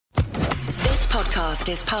podcast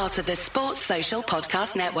is part of the Sports Social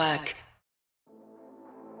Podcast Network.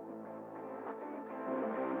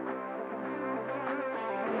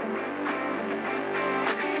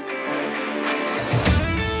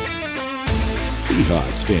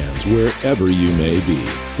 Seahawks fans, wherever you may be,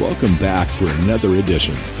 welcome back for another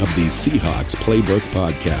edition of the Seahawks Playbook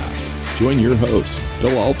Podcast. Join your host,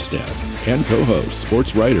 Bill Alvstad, and co-host,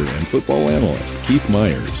 sports writer and football analyst Keith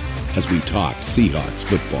Myers, as we talk Seahawks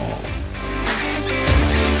football.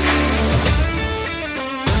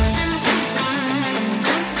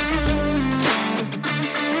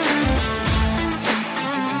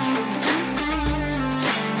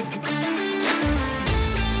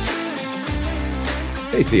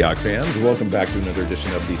 Hey Seahawks fans, welcome back to another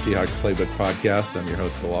edition of the Seahawks Playbook Podcast. I'm your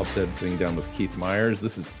host, Bill Alvstad, sitting down with Keith Myers.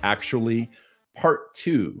 This is actually part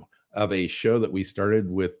two of a show that we started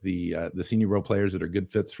with the senior role players that are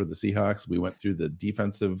good fits for the Seahawks. We went through the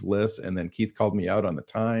defensive list, and then Keith called me out on the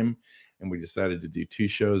time, and we decided to do two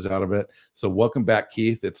shows out of it. So welcome back,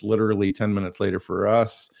 Keith. It's literally 10 minutes later for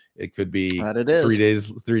us. It could be 3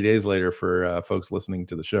 days later for folks listening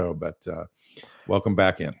to the show, but welcome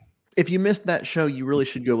back in. If you missed that show, you really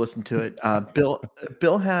should go listen to it.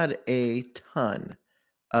 Bill had a ton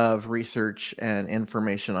of research and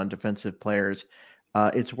information on defensive players.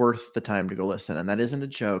 It's worth the time to go listen. And that isn't a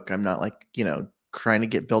joke. I'm not trying to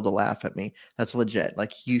get Bill to laugh at me. That's legit.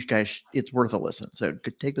 Like, you guys, it's worth a listen. So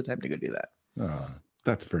take the time to go do that. Oh,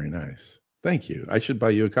 that's very nice. Thank you. I should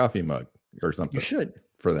buy you a coffee mug or something. You should.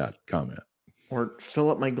 For that comment. Or fill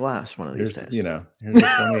up my glass one of these days.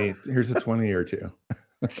 Here's a 20 or two.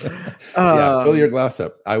 Yeah, fill your glass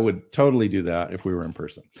up. I would totally do that if we were in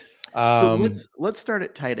person. So let's start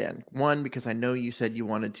at tight end. One, because I know you said you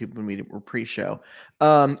wanted to when we were pre-show,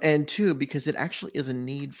 and two, because it actually is a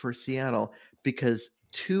need for Seattle, because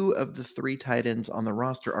two of the three tight ends on the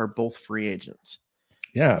roster are both free agents.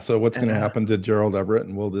 Yeah. So what's going to happen to Gerald Everett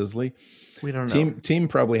and Will Dissly? We don't know. Team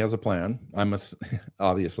probably has a plan.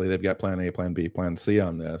 Obviously they've got plan A, plan B, plan C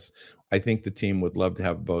on this. I think the team would love to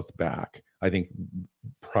have both back. I think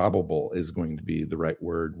probable is going to be the right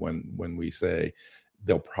word when we say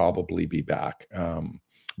they'll probably be back.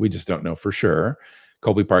 We just don't know for sure.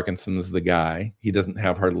 Colby Parkinson's the guy. He doesn't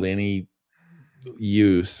have hardly any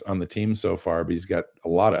use on the team so far, but he's got a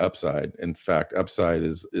lot of upside. In fact, upside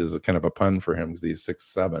is a kind of a pun for him because he's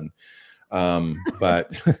 6'7".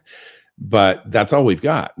 But that's all we've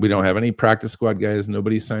got. We don't have any practice squad guys.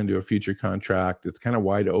 Nobody's signed to a future contract. It's kind of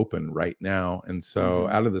wide open right now. And so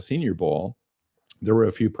out of the Senior Bowl, there were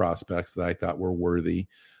a few prospects that I thought were worthy.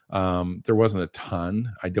 There wasn't a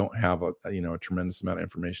ton. I don't have a tremendous amount of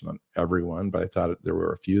information on everyone, but I thought there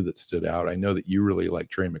were a few that stood out. I know that you really like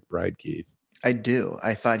Trey McBride, Keith. I do.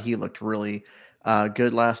 I thought he looked really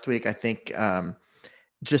good last week. I think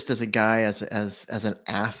just as a guy, as an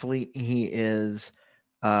athlete, he is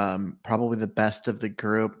probably the best of the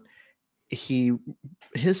group. Is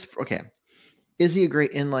he a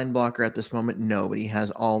great inline blocker at this moment? No, but he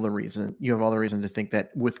has all the reason. You have all the reason to think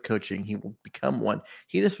that with coaching, he will become one.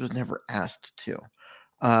 He just was never asked to.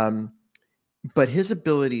 But his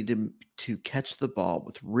ability to catch the ball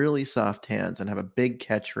with really soft hands and have a big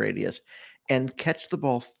catch radius and catch the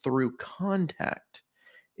ball through contact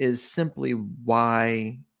is simply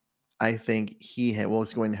why I think he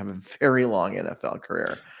was going to have a very long NFL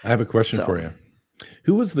career. I have a question for you.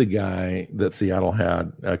 Who was the guy that Seattle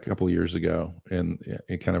had a couple of years ago in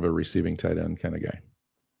kind of a receiving tight end kind of guy?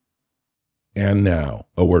 And now,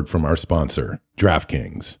 a word from our sponsor,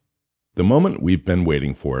 DraftKings. The moment we've been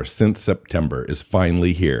waiting for since September is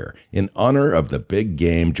finally here. In honor of the big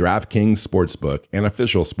game, DraftKings Sportsbook, an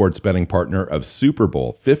official sports betting partner of Super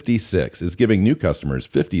Bowl 56, is giving new customers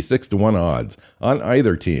 56-1 odds on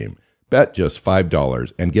either team. Bet just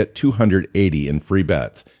 $5 and get $280 in free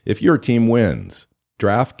bets if your team wins.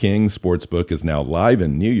 DraftKings Sportsbook is now live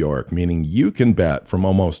in New York, meaning you can bet from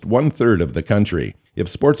almost 1/3 of the country. If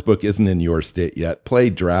Sportsbook isn't in your state yet, play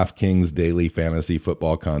DraftKings Daily Fantasy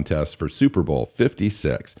Football Contest for Super Bowl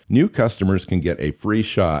 56. New customers can get a free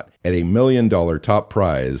shot at $1 million top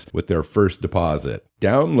prize with their first deposit.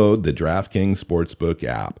 Download the DraftKings Sportsbook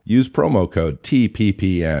app. Use promo code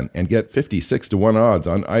TPPN and get 56-1 odds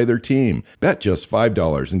on either team. Bet just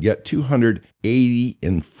 $5 and get $280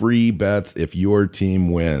 in free bets if your team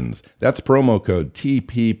wins. That's promo code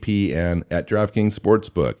TPPN at DraftKings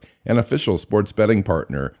Sportsbook, an official sports betting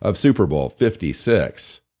partner of Super Bowl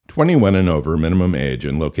 56. 21 and over minimum age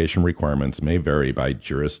and location requirements may vary by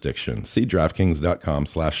jurisdiction. See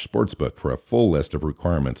DraftKings.com/sportsbook for a full list of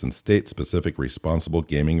requirements and state-specific responsible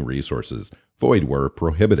gaming resources. Void where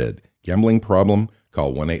prohibited. Gambling problem?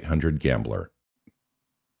 Call 1-800-GAMBLER.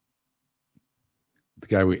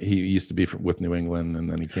 guy. He used to be with New England, and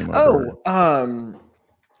then he came over. Oh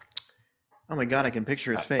my God, I can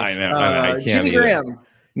picture his face. I know. I can't Jimmy either. Graham.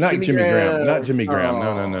 Not Jimmy Graham. Not Jimmy Graham.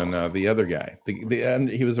 Oh. No. The other guy.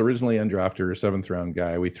 He was originally undrafted, or 7th round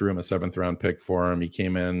guy. We threw him a 7th round pick for him. He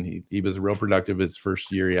came in. He was real productive his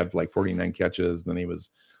first year. He had like 49 catches. Then he was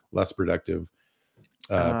less productive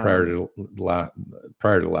prior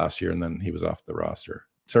to last year, and then he was off the roster.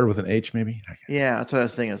 Started with an H, maybe. Yeah, that's what I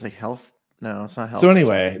was thinking. It's like health. No, it's not health. So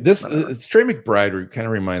anyway, it's Trey McBride kind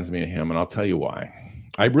of reminds me of him, and I'll tell you why.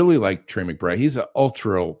 I really like Trey McBride. He's an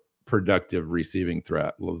ultra productive receiving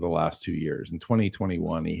threat the last 2 years. In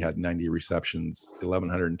 2021, he had 90 receptions,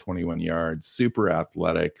 1,121 yards, super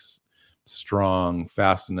athletics, strong,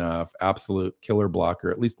 fast enough, absolute killer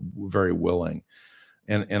blocker, at least very willing,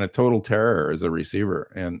 and a total terror as a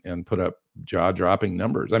receiver, and put up jaw-dropping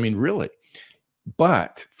numbers. I mean, really.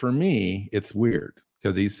 But for me, it's weird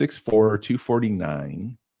because he's 6'4",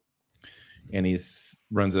 249, and he's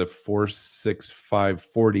runs a 4.65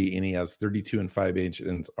 40, and he has 32 and 5/8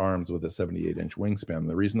 inch arms with a 78-inch wingspan.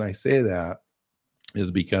 The reason I say that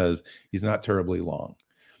is because he's not terribly long.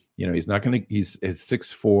 He's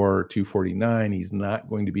 6'4", 249. He's not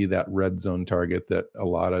going to be that red zone target that a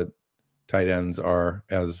lot of tight ends are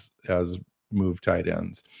as move tight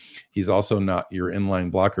ends. He's also not your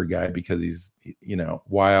inline blocker guy because he's,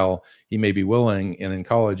 while he may be willing, and in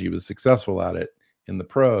college he was successful at it, in the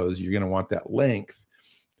pros, you're going to want that length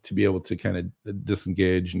to be able to kind of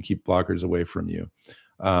disengage and keep blockers away from you.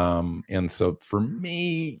 And so for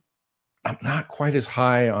me, I'm not quite as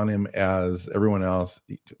high on him as everyone else.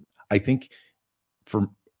 I think for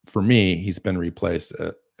me, he's been replaced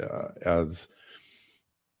as,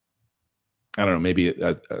 I don't know, maybe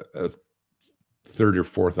a third or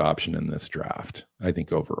fourth option in this draft, I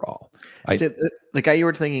think, overall. The guy you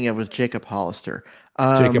were thinking of was Jacob Hollister.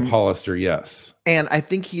 Jacob Hollister, yes. And I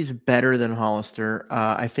think he's better than Hollister.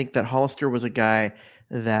 I think that Hollister was a guy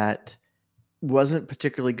that wasn't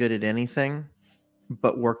particularly good at anything,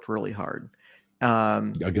 but worked really hard.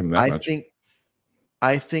 I'll give him that much.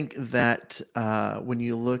 I think that when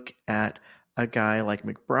you look at a guy like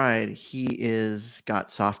McBride, he is got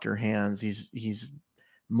softer hands. He's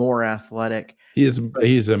more athletic.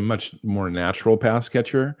 He's a much more natural pass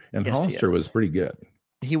catcher, and yes, Hollister was pretty good.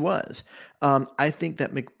 He was. I think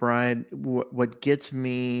that McBride, what gets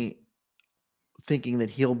me thinking that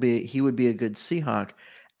he would be a good Seahawk.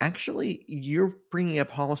 Actually, you're bringing up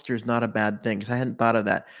Hollister is not a bad thing, because I hadn't thought of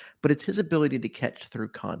that, but it's his ability to catch through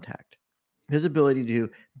contact, his ability to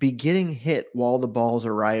be getting hit while the ball's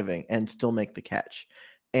arriving and still make the catch.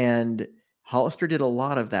 And Hollister did a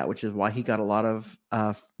lot of that, which is why he got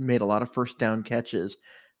made a lot of first down catches,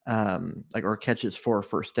 or catches for a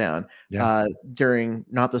first down during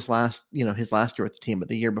not this last, his last year with the team, but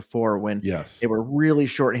the year before, when they were really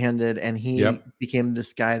shorthanded, and he became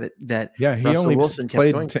this guy that he Russell only Wilson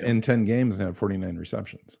played in 10 games and had 49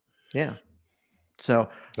 receptions. Yeah. So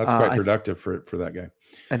that's quite productive for that guy.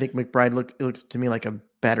 I think McBride looks to me like a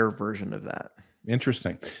better version of that.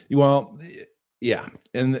 Interesting. Well, yeah.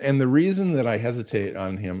 And the reason that I hesitate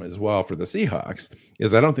on him as well for the Seahawks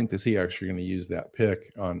is I don't think the Seahawks are going to use that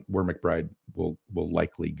pick on where McBride will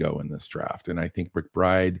likely go in this draft. And I think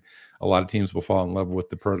McBride, a lot of teams will fall in love with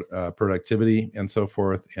the productivity and so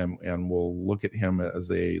forth, and will look at him as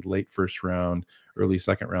a late first round, early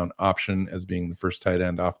second round option as being the first tight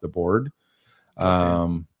end off the board.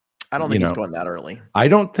 Okay. I don't think he's going that early. I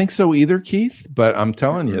don't think so either, Keith, but I'm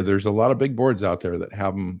telling you, there's a lot of big boards out there that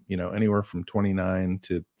have him, anywhere from 29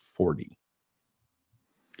 to 40.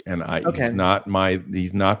 And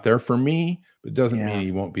he's not there for me, but it doesn't mean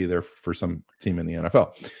he won't be there for some team in the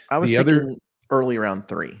NFL. I was thinking early round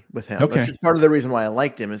 3 with him. Okay. Which is part of the reason why I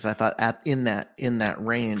liked him, is I thought in that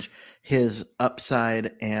range, his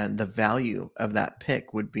upside and the value of that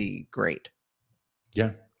pick would be great.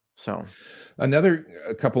 Yeah. So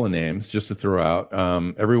a couple of names just to throw out.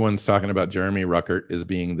 Everyone's talking about Jeremy Ruckert as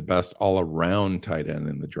being the best all-around tight end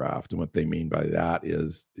in the draft. And what they mean by that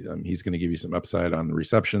is he's going to give you some upside on the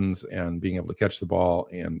receptions and being able to catch the ball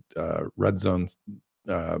and red zone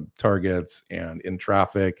targets and in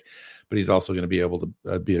traffic. But he's also going to be able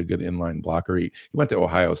to be a good inline blocker. He went to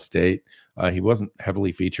Ohio State. He wasn't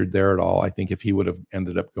heavily featured there at all. I think if he would have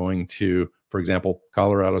ended up going to, for example,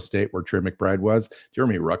 Colorado State, where Trey McBride was,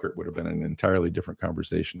 Jeremy Ruckert would have been an entirely different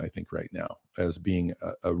conversation, I think, right now, as being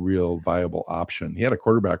a real viable option. He had a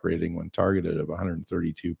quarterback rating when targeted of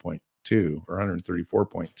 132.2 or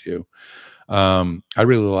 134.2. I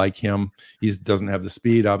really like him. He doesn't have the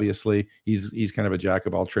speed, obviously. He's kind of a jack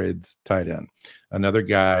of all trades tight end. Another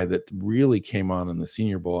guy that really came on in the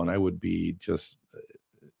Senior Bowl, and I wouldn't be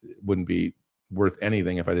worth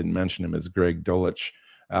anything if I didn't mention him, is Greg Dulcich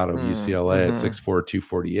out of UCLA at 6'4",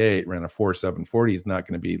 248, ran a 4.7 40. He's not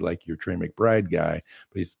going to be like your Trey McBride guy,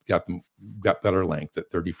 but he's got better length at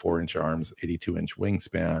 34-inch arms, 82-inch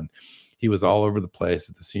wingspan. He was all over the place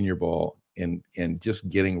at the Senior Bowl and just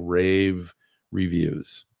getting rave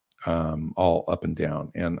reviews, all up and down.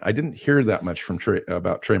 And I didn't hear that much from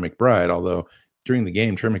about Trey McBride, although during the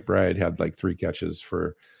game, Trey McBride had like 3 catches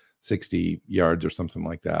for 60 yards or something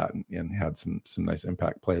like that, and had some nice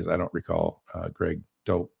impact plays. I don't recall Greg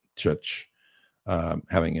Dulcich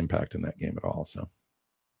having impact in that game at all. So,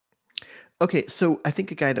 okay, so I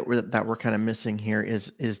think a guy that we're kind of missing here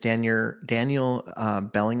is Daniel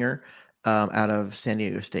Bellinger out of San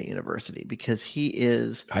Diego State University, because he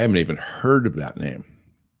is. I haven't even heard of that name.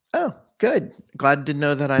 Oh, good. Glad to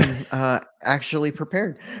know that I'm actually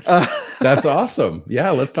prepared. That's awesome.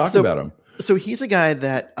 Yeah, let's talk about him. So he's a guy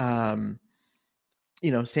that, San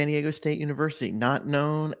Diego State University, not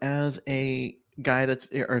known as a guy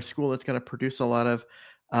or a school that's going to produce a lot of,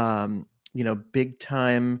 big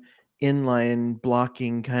time inline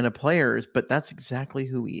blocking kind of players, but that's exactly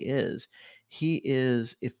who he is. He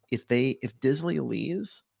is, if Disley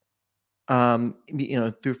leaves,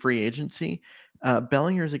 through free agency,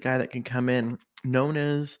 Bellinger is a guy that can come in, known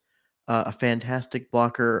as a fantastic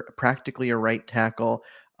blocker, practically a right tackle,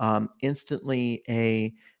 instantly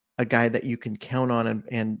a guy that you can count on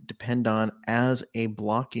and depend on as a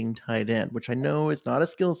blocking tight end, which I know is not a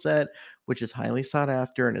skill set, which is highly sought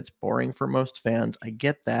after, and it's boring for most fans. I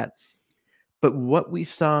get that. But what we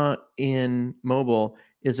saw in Mobile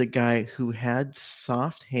is a guy who had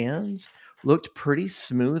soft hands, looked pretty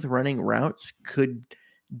smooth running routes, could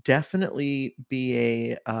definitely be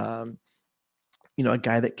a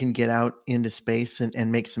guy that can get out into space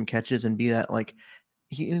and make some catches and be that, like,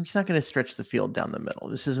 he's not going to stretch the field down the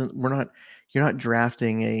middle. You're not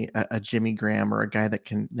drafting a Jimmy Graham or a guy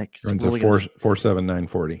that runs really a 4.7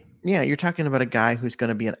 940. Yeah, you're talking about a guy who's going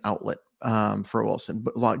to be an outlet for Wilson,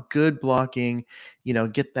 but good blocking,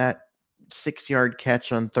 get that 6-yard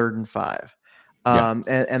catch on 3rd and 5.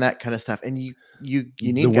 And that kind of stuff. And you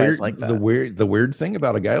need guys like that. The weird thing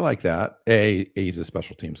about a guy like that, A, he's a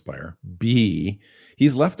special teams player. B,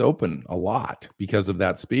 he's left open a lot because of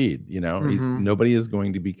that speed. Nobody is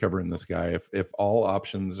going to be covering this guy. If all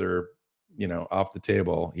options are, off the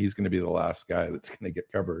table, he's going to be the last guy that's going to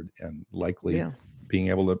get covered, and likely being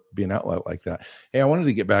able to be an outlet like that. Hey, I wanted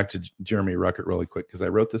to get back to Jeremy Ruckert really quick, because I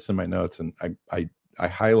wrote this in my notes and I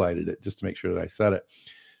highlighted it just to make sure that I said it.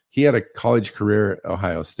 He had a college career at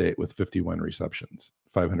Ohio State with 51 receptions,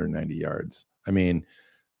 590 yards. I mean,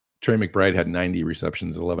 Trey McBride had 90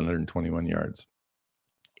 receptions, 1,121 yards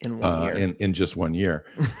in 1 year. In just 1 year.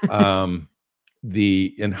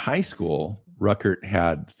 In high school, Ruckert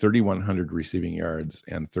had 3,100 receiving yards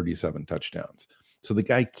and 37 touchdowns. So the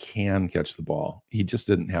guy can catch the ball. He just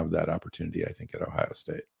didn't have that opportunity, I think, at Ohio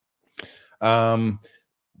State.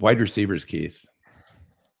 Wide receivers, Keith.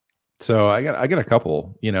 So I got a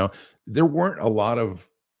couple. There weren't a lot of.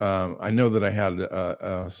 I know that I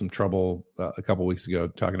had some trouble a couple weeks ago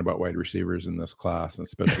talking about wide receivers in this class, and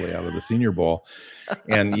especially out of the Senior Bowl.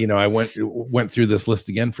 And I went through this list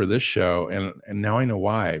again for this show, and now I know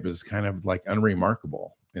why. It was kind of like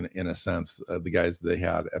unremarkable in a sense. The guys they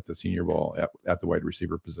had at the Senior Bowl at the wide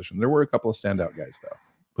receiver position. There were a couple of standout guys though.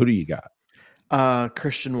 Who do you got?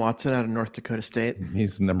 Christian Watson out of North Dakota State.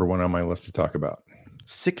 He's number one on my list to talk about.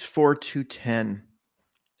 6'4", 210.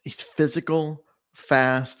 He's physical,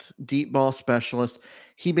 fast, deep ball specialist.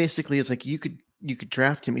 He basically is like, you could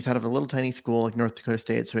draft him. He's out of a little tiny school like North Dakota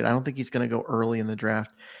State, so I don't think he's going to go early in the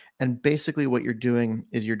draft. And basically what you're doing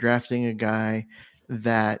is you're drafting a guy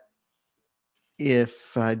that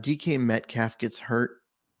if DK Metcalf gets hurt,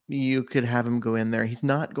 you could have him go in there. He's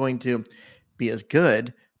not going to be as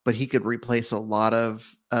good, but he could replace a lot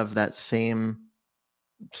of that same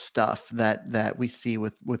stuff that we see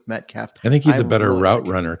with Metcalf. I think he's a better route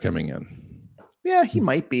runner coming in. Yeah, he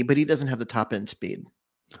might be, but he doesn't have the top end speed.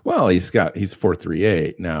 Well, he's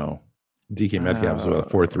 4.38 now. DK Metcalf's with a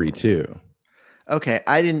 4.32. Okay,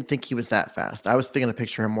 I didn't think he was that fast. I was thinking to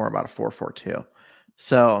picture him more about a 4.42.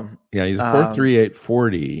 So yeah, he's a 4.38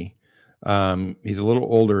 40. He's a little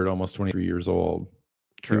older at almost 23 years old.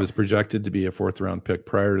 True. He was projected to be a 4th round pick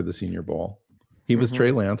prior to the Senior Bowl. He was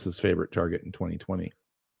Trey Lance's favorite target in 2020.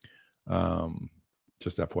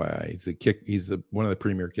 Just FYI, he's one of the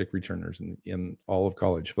premier kick returners in all of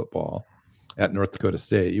college football at North Dakota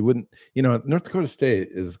State. North Dakota State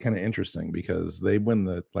is kind of interesting because they win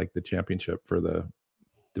the championship for the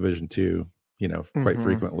Division II, quite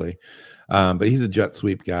frequently. But he's a jet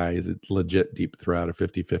sweep guy. He's a legit deep threat, a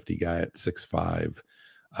 50-50 guy at 6'5".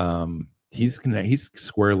 he's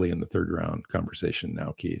squarely in the third round conversation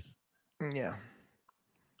now, Keith. Yeah.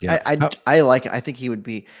 Yeah. I like it. I think he would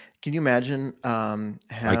be. Can you imagine how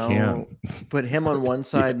I can. put him on one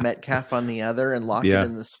side, Metcalf on the other, and lock it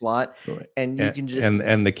in the slot, and you can just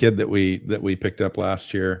and the kid that we picked up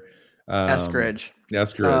last year, Eskridge.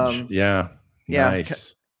 Yeah,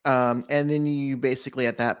 nice. And then you basically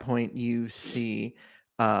at that point you see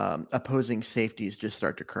opposing safeties just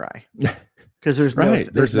start to cry because there's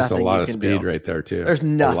there's just a lot of speed right there too. There's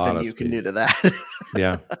nothing you can do to that.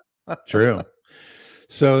 Yeah, true.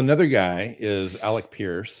 So another guy is Alec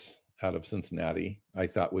Pierce out of Cincinnati. I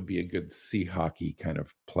thought would be a good sea hockey kind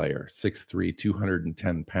of player. 6'3",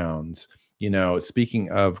 210 pounds. You know,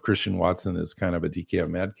 speaking of Christian Watson is kind of a DK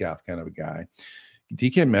Metcalf kind of a guy.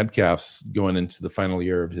 DK Metcalf's going into the final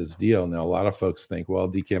year of his deal. Now, a lot of folks think, well,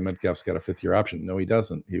 DK Metcalf's got a 5th-year option. No, he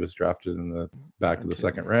doesn't. He was drafted in the back of the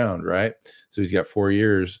second round, right? So he's got 4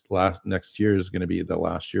 years. Next year is going to be the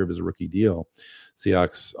last year of his rookie deal.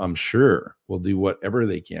 Seahawks, I'm sure, will do whatever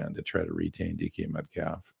they can to try to retain DK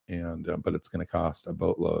Metcalf, but it's going to cost a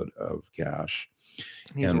boatload of cash.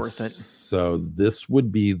 He's worth it. So this would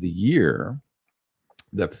be the year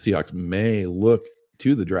that the Seahawks may look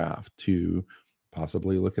to the draft to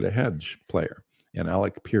possibly look at a hedge player, and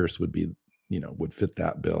Alec Pierce would be, would fit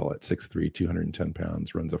that bill at 6'3", 210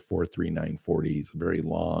 pounds, runs a 4.3 940. He's very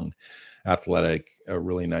long, athletic, a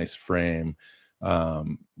really nice frame.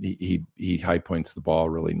 He high points the ball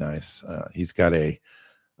really nice. He's got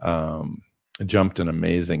jumped an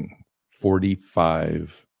amazing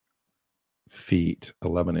 45 feet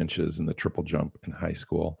 11 inches in the triple jump in high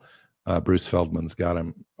school. Bruce Feldman's got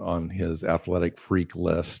him on his athletic freak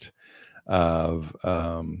list of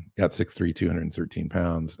at 6'3", 213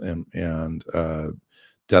 pounds and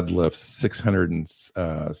deadlifts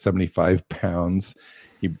 675 pounds.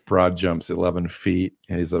 He broad jumps 11 feet.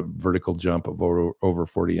 And he's a vertical jump of over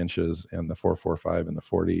 40 inches, and the 4.45 in the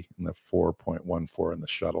 40 and the 4.14 in the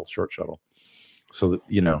short shuttle. So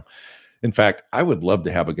in fact, I would love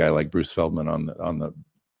to have a guy like Bruce Feldman on the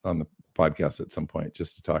podcast at some point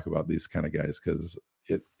just to talk about these kind of guys, because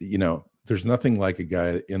there's nothing like a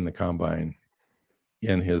guy in the combine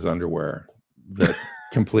in his underwear that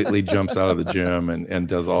completely jumps out of the gym and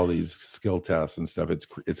does all these skill tests and stuff. It's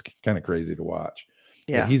kind of crazy to watch.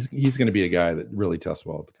 Yeah, but he's going to be a guy that really tests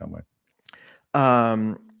well at the combine.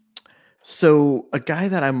 So a guy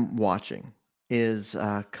that I'm watching is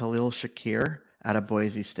Khalil Shakir out of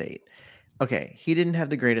Boise State. Okay, he didn't have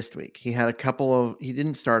the greatest week. He had he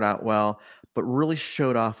didn't start out well, but really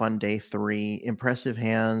showed off on day 3. Impressive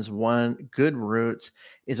hands, good roots,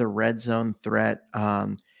 is a red zone threat,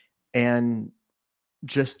 and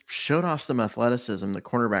just showed off some athleticism the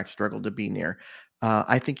cornerback struggled to be near.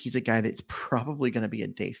 I think he's a guy that's probably going to be a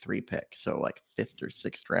day 3 pick, so like 5th or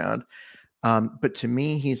 6th round. But to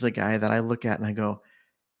me, he's a guy that I look at and I go,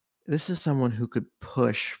 this is someone who could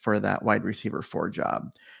push for that wide receiver 4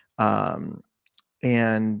 job. And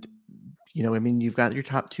you've got your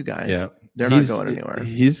top 2 guys. Yeah, they're not going anywhere.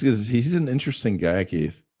 He's an interesting guy,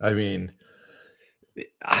 Keith. I mean,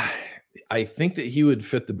 I think that he would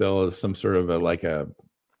fit the bill as some sort of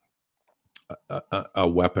a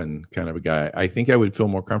weapon kind of a guy. I think I would feel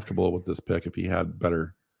more comfortable with this pick if he had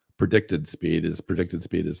better predicted speed. His predicted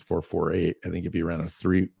speed is 4.48. I think if he ran a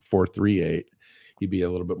 4.38, he'd be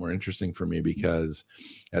a little bit more interesting for me, because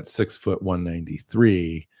at 6 foot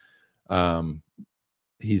 193,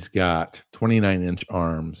 he's got 29-inch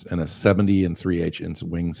arms and a 70 3/8 inch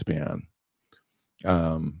wingspan.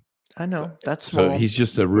 I know that's small. So he's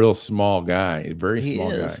just a real small guy, very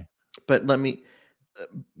small guy. But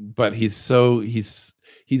he's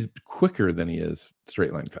quicker than he is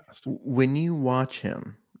straight line fast. When you watch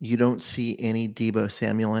him, you don't see any Deebo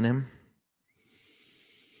Samuel in him.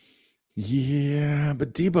 Yeah,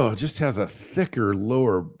 but Deebo just has a thicker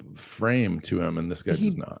lower frame to him, and this guy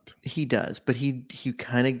does not. He does, but he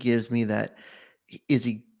kind of gives me that. Is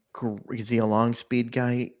he a long speed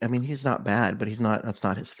guy? I mean, he's not bad, but that's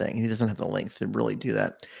not his thing. He doesn't have the length to really do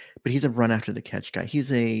that. But he's a run after the catch guy.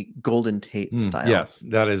 He's a Golden Tate style. Yes,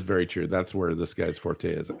 that is very true. That's where this guy's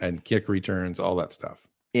forte is, and kick returns, all that stuff.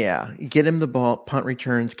 Yeah, get him the ball, punt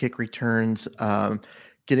returns, kick returns,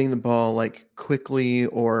 getting the ball like quickly,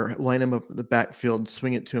 or line him up in the backfield,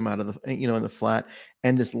 swing it to him out of the in the flat,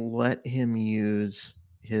 and just let him use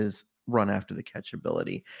his run after the catch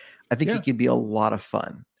ability. I think he could be a lot of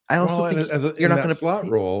fun. I also think you're not going to slot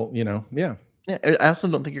role, Yeah. Yeah. I also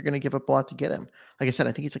don't think you're going to give up a lot to get him. Like I said,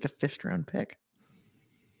 I think he's like a 5th round pick.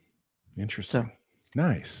 Interesting.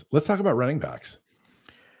 Nice. Let's talk about running backs.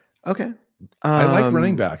 Okay. I like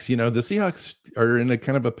running backs. The Seahawks are in a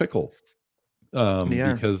kind of a pickle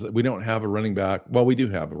because we don't have a running back. Well, we do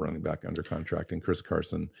have a running back under contract in Chris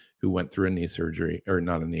Carson, who went through a knee surgery, or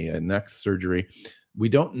not a knee, a neck surgery. We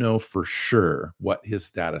don't know for sure what his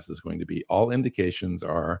status is going to be. All indications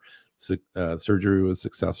are surgery was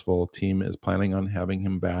successful. Team is planning on having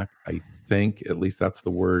him back. I think, at least that's the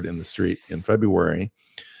word in the street, in February.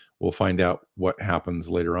 We'll find out what happens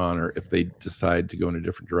later on, or if they decide to go in a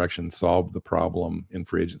different direction, solve the problem in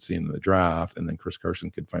free agency and the draft, and then Chris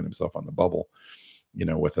Carson could find himself on the bubble,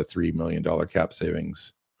 with a $3 million cap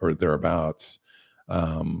savings or thereabouts.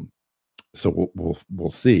 So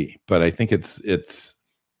we'll see. But I think it's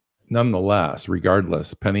nonetheless,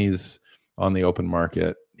 regardless, Penny's on the open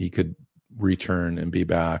market. He could return and be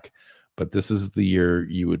back. But this is the year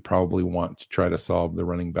you would probably want to try to solve the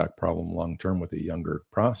running back problem long term with a younger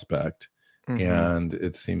prospect, and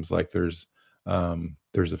it seems like there's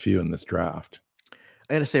a few in this draft.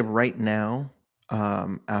 I got to say, right now,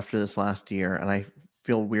 after this last year, and I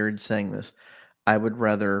feel weird saying this, I would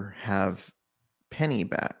rather have Penny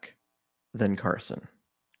back than Carson,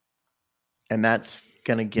 and that's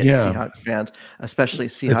gonna get Seahawks fans, especially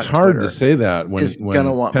Seahawks. It's hard Twitter to say that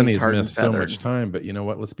when Penny's missed so much feathered. time, but you know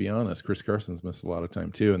what? Let's be honest. Chris Carson's missed a lot of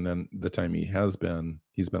time too, and then the time he's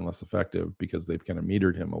been less effective because they've kind of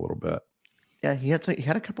metered him a little bit. Yeah, he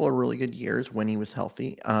had a couple of really good years when he was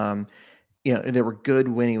healthy. They were good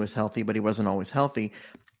when he was healthy, but he wasn't always healthy.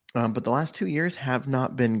 But the last 2 years have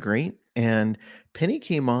not been great. And Penny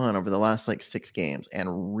came on over the last 6 games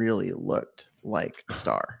and really looked like a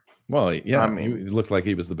star. Well, yeah, he looked like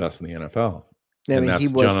he was the best in the NFL. And that's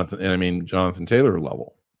Jonathan Taylor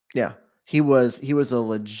level. Yeah, he was a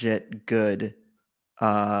legit good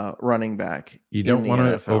running back. You don't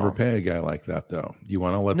want to overpay a guy like that, though. You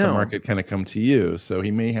want to let the market kind of come to you. So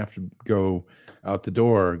he may have to go out the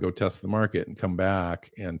door, go test the market, and come back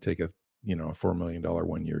and take a $4 million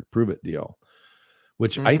 1-year prove it deal,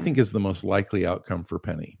 which I think is the most likely outcome for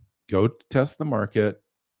Penny. Go test the market.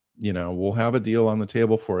 We'll have a deal on the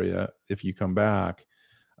table for you if you come back.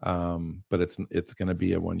 But it's going to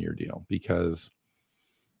be a 1-year deal because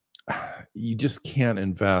you just can't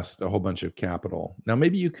invest a whole bunch of capital. Now,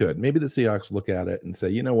 maybe you could. Maybe the Seahawks look at it and say,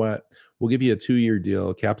 you know what? We'll give you a 2-year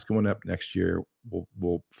deal. Cap's going up next year.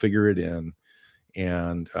 We'll figure it in,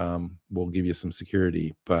 and we'll give you some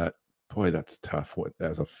security. But boy, that's tough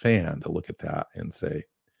as a fan to look at that and say,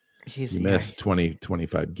 you missed 20,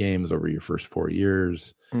 25 games over your first 4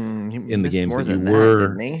 years. In the games that you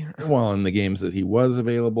were, in the games that he was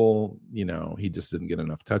available, he just didn't get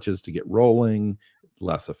enough touches to get rolling,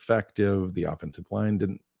 less effective. The offensive line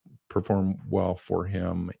didn't perform well for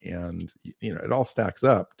him. And, it all stacks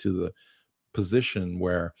up to the position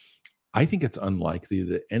where I think it's unlikely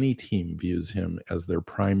that any team views him as their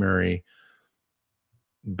primary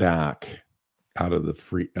back out of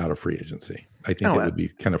free agency. I think it would be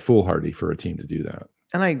kind of foolhardy for a team to do that.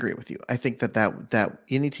 And I agree with you. I think that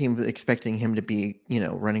any team expecting him to be,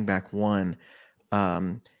 running back one,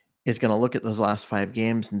 is going to look at those last 5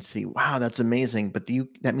 games and see, wow, that's amazing. But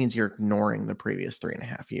that means you're ignoring the previous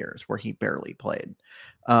 3.5 years where he barely played,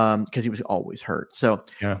 because he was always hurt. So,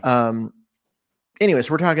 anyways,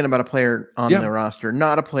 we're talking about a player on the roster,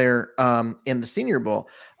 not a player in the Senior Bowl.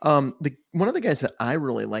 One of the guys that I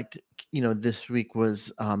really liked, this week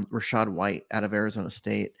was Rachaad White out of Arizona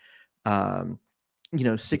State.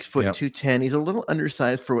 6 foot 210. He's a little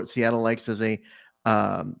undersized for what Seattle likes as a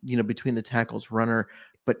between the tackles runner,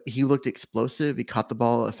 but he looked explosive. He caught the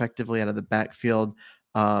ball effectively out of the backfield.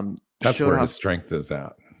 That's where his strength is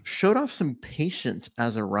at. Showed off some patience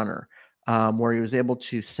as a runner, where he was able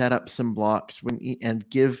to set up some blocks and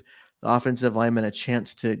give the offensive lineman a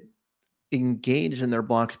chance to engage in their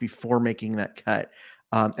blocks before making that cut.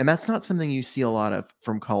 And that's not something you see a lot of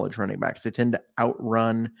from college running backs. They tend to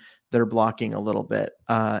outrun their blocking a little bit.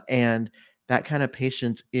 And that kind of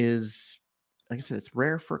patience is, like I said, it's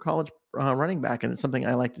rare for a college running back, and it's something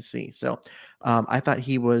I like to see. So I thought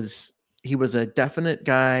he was a definite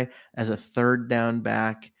guy as a third down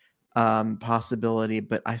back possibility,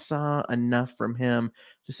 but I saw enough from him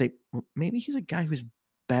to say, well, maybe he's a guy who's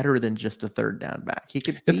better than just a third down back. He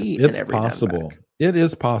could be an every possible. down back. It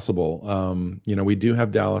is possible. We do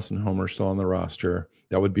have Dallas and Homer still on the roster.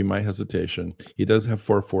 That would be my hesitation. He does have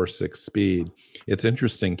 4.46 speed. It's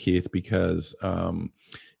interesting, Keith, because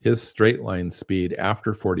his straight line speed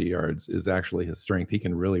after 40 yards is actually his strength. He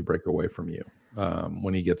can really break away from you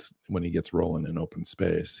when he gets rolling in open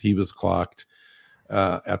space. He was clocked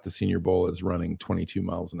at the Senior Bowl as running 22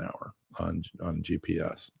 miles an hour on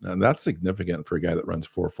GPS. And that's significant for a guy that runs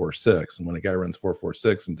 4.46. And when a guy runs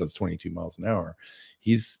 4.46 and does 22 miles an hour,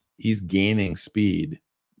 he's gaining speed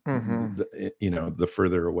the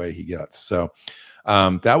further away he gets. So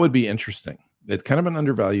that would be interesting. It's kind of an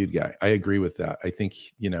undervalued guy. I agree with that. I think,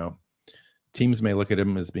 teams may look at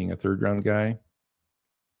him as being a third round guy.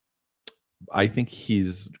 I think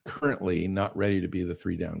he's currently not ready to be the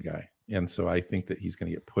 3-down guy. And so I think that he's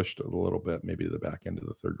going to get pushed a little bit, maybe to the back end of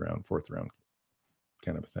the 3rd round, 4th round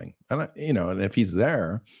kind of a thing. And, and if he's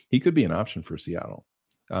there, he could be an option for Seattle,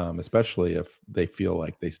 especially if they feel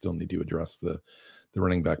like they still need to address the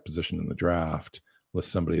running back position in the draft with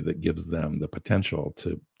somebody that gives them the potential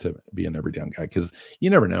to be an every down guy. Because you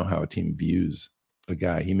never know how a team views a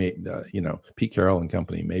guy. He may, Pete Carroll and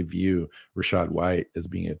company may view Rachaad White as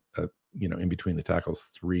being a in between the tackles,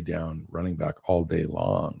 3-down running back all day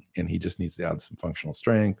long, and he just needs to add some functional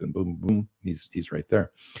strength, and boom, boom, he's right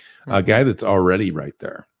there. A guy that's already right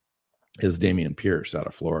there is Dameon Pierce out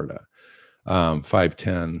of Florida,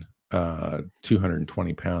 5'10",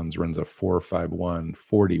 220 pounds, runs a 4.51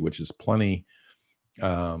 40, which is plenty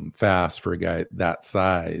fast for a guy that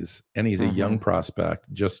size, and he's a young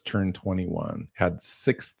prospect, just turned 21, had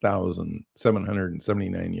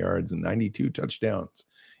 6,779 yards and 92 touchdowns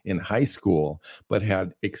in high school, but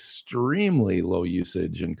had extremely low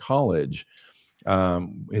usage in college.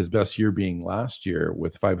 His best year being last year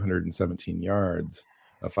with 517 yards,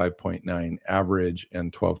 a 5.9 average,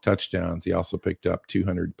 and 12 touchdowns. He also picked up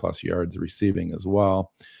 200 plus yards receiving as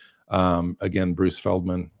well. Again, Bruce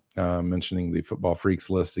Feldman, mentioning the Football Freaks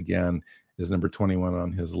list again, is number 21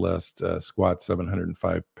 on his list. Squats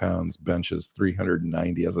 705 pounds, benches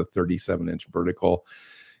 390, has a 37-inch vertical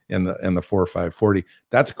in the 4.5 40.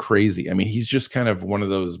 That's crazy. I mean, he's just kind of one of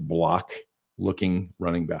those block looking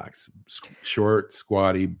running backs, short,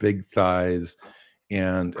 squatty, big thighs.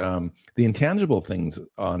 And the intangible things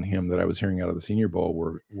on him that I was hearing out of the Senior Bowl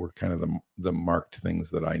were kind of the marked things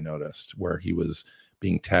that I noticed, where he was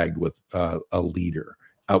being tagged with a leader,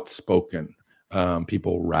 outspoken,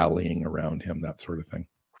 people rallying around him, that sort of thing.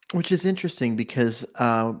 Which is interesting because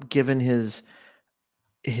given his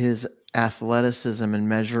athleticism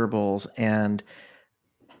and measurables and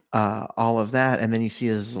all of that, and then you see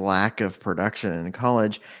his lack of production in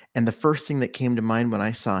college, and the first thing that came to mind when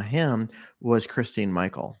I saw him was Christine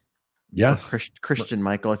Michael. Yes, Christian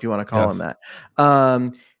Michael, if you want to call him that.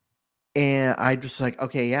 And I just like,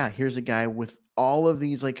 okay, yeah, here's a guy with all of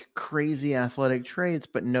these like crazy athletic traits,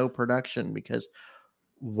 but no production. Because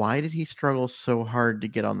why did he struggle so hard to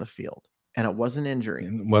get on the field? And it wasn't injury.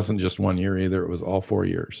 It wasn't just 1 year either. It was all 4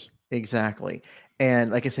 years. Exactly.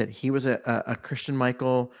 And like I said, he was a Christian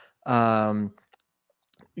Michael. That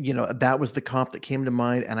was the comp that came to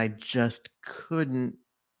mind, and I just couldn't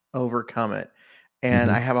overcome it.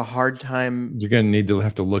 And I have a hard time. You're going to need to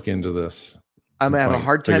have to look into this. I have a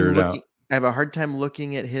hard time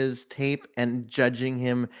looking at his tape and judging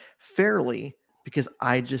him fairly, because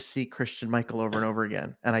I just see Christian Michael over and over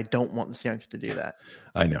again, and I don't want the Seahawks to do that.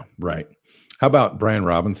 I know, right? How about Brian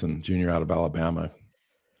Robinson Jr. out of Alabama?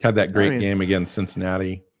 Had that great game against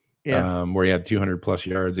Cincinnati, where he had 200 plus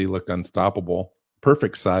yards. He looked unstoppable.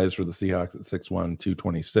 Perfect size for the Seahawks at 6'1",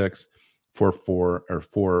 226, 4.4 or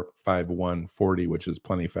 4.51 40, which is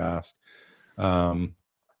plenty fast.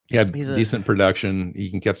 He had decent production. He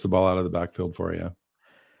can catch the ball out of the backfield for you.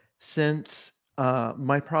 Since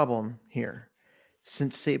my problem here,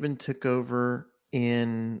 since Saban took over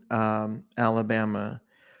in Alabama,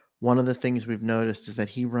 one of the things we've noticed is that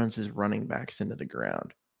he runs his running backs into the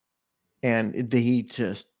ground, and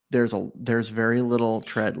there's very little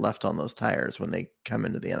tread left on those tires when they come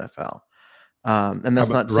into the NFL. And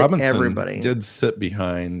that's not to say everybody did sit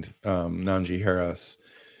behind Najee Harris.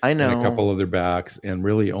 I know, and a couple other backs, and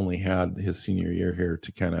really only had his senior year here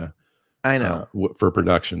to kind of, for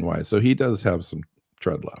production wise. So he does have some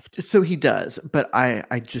tread left. So he does, but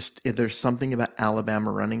I just, there's something about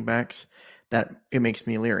Alabama running backs that it makes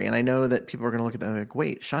me leery. And I know that people are going to look at that like,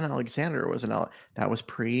 wait, Sean Alexander was that was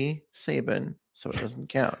pre-Saban, so it doesn't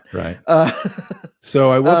count. Right. So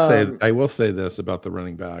I will say this about the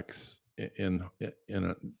running backs in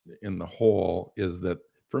the whole, is that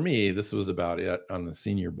for me, this was about it on the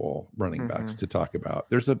Senior Bowl running backs to talk about.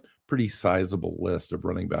 There's a pretty sizable list of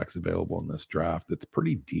running backs available in this draft that's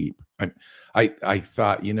pretty deep. I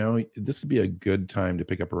thought, this would be a good time to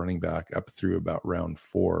pick up a running back up through about round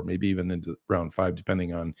 4, maybe even into round 5,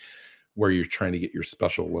 depending on where you're trying to get your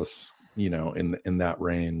specialists, in that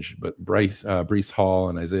range. But Breece Hall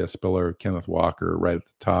and Isaiah Spiller, Kenneth Walker right at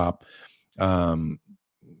the top.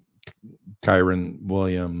 Kyron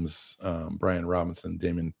Williams, Brian Robinson,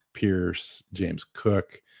 Dameon Pierce, James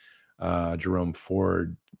Cook, Jerome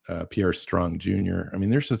Ford, Pierre Strong Jr. I mean,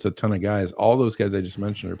 there's just a ton of guys. All those guys I just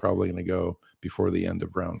mentioned are probably going to go before the end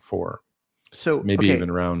of round 4. So, maybe okay,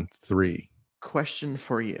 even round 3. question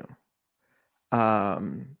for you.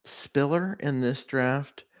 Spiller in this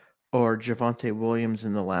draft or Javonte Williams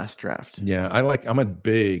in the last draft? Yeah, I'm a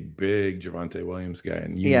big Javonte Williams guy,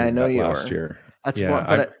 and you Yeah, knew I know that you last are. year. That's Yeah,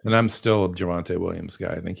 what, and I'm still a Javonte Williams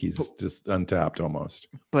guy. I think he's but, just untapped almost.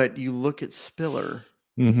 but you look at Spiller,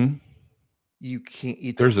 Mm-hmm. you can't.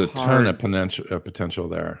 It's There's a ton of hard. potential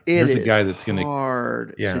there. It Here's a is guy that's going to,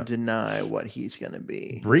 hard to yeah. deny what he's going to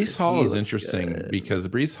be. Brees 'cause Hall he is looks interesting good. because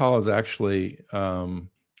Brees Hall is actually a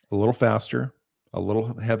little faster, a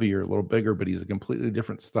little heavier, a little bigger, but he's a completely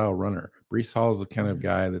different style runner. Brees Hall is the kind of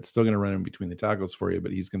guy that's still going to run in between the tackles for you,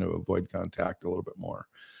 but he's going to avoid contact a little bit more.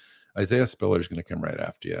 Isaiah Spiller is going to come right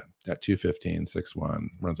after you at 215, 6'1",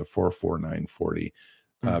 runs a 4.49 40.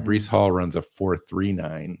 Brees Hall runs a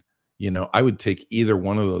 4.39. I would take either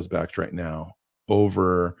one of those backs right now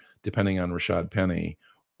over, depending on Rashad Penny,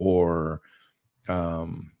 or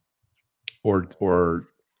having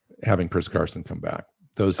Chris Carson come back.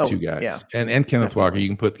 Those two guys, yeah, and Kenneth definitely. Walker. You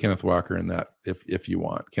can put Kenneth Walker in that if you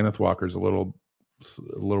want. Kenneth Walker's a little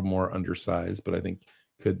more undersized, but I think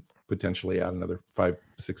could potentially add another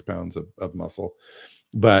 5-6 pounds of muscle.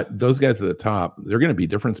 But those guys at the top, they're going to be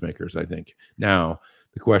difference makers, I think. Now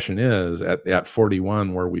the question is, at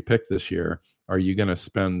 41, where we picked this year, are you going to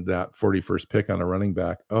spend that 41st pick on a running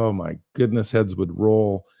back? Oh my goodness, heads would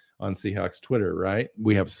roll on Seahawks Twitter, right?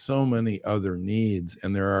 We have so many other needs,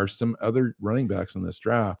 and there are some other running backs in this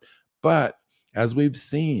draft. But as we've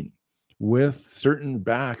seen with certain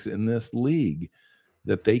backs in this league,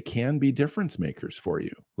 that they can be difference makers for you.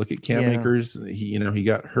 Look at Cam Akers. He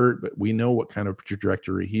got hurt, but we know what kind of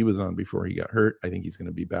trajectory he was on before he got hurt. I think he's going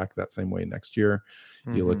to be back that same way next year.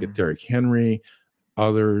 You look at Derrick Henry,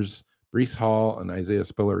 others, Brees Hall and Isaiah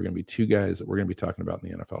Spiller are going to be two guys that we're going to be talking about in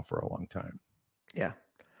the NFL for a long time. Yeah.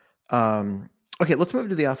 Okay, let's move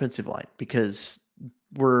to the offensive line because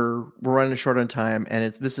we're running short on time,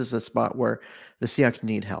 and this is a spot where the Seahawks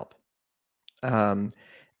need help.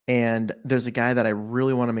 And there's a guy that I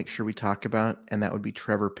really want to make sure we talk about, and that would be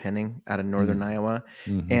Trevor Penning out of Northern Iowa.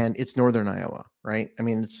 And it's Northern Iowa, right? I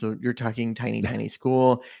mean, so you're talking tiny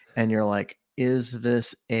school, and you're like, is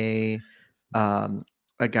this a guy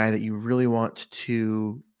that you really want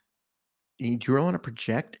to? Do you really want to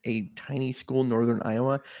project a tiny school, Northern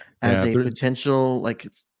Iowa, as a potential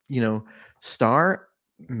star?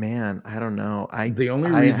 Man, I don't know. The only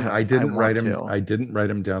reason I didn't write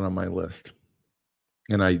him down on my list.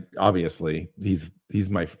 And I obviously he's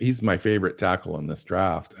my favorite tackle in this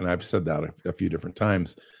draft, and I've said that a few different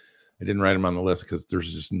times. I didn't write him on the list because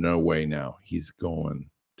there's just no way now he's going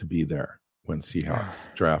to be there when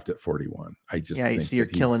Seahawks draft at 41. I just think you're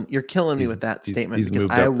killing me with that statement because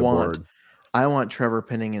I want Trevor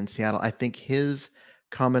Penning in Seattle. I think his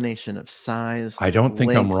combination of size, I don't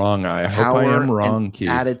think I'm wrong. I hope I am wrong, Keith.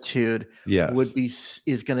 Attitude,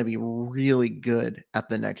 is going to be really good at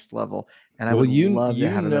the next level. And I would love to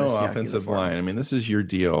have him in a Seahawks offensive uniform. line. I mean, this is your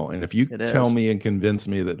deal. And if you tell me and convince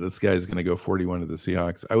me that this guy is going to go 41 to the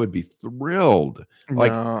Seahawks, I would be thrilled.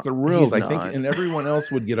 Thrilled. I think, and everyone else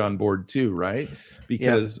would get on board too, right?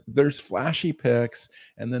 Because there's flashy picks,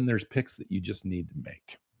 and then there's picks that you just need to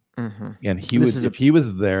make. And if he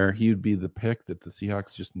was there, he would be the pick that the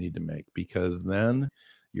Seahawks just need to make, because then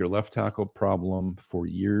your left tackle problem for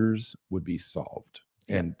years would be solved,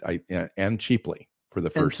 and cheaply for the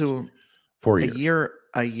first 4 years.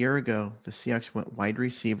 A year ago, the Seahawks went wide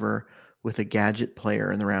receiver with a gadget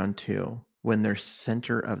player in the round 2 when their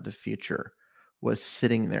center of the future was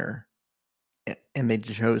sitting there, and they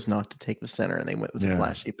chose not to take the center, and they went with a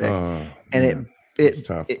flashy pick. And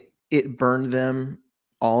it burned them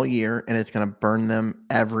all year, and it's going to burn them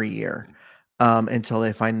every year until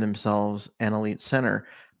they find themselves an elite center.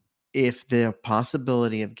 If the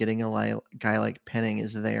possibility of getting a guy like Penning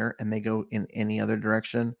is there and they go in any other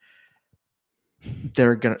direction,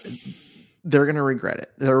 they're gonna regret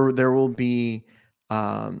it. There will be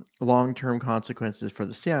long-term consequences for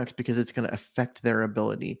the Seahawks because it's going to affect their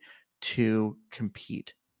ability to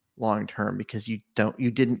compete long-term, because you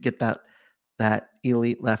didn't get that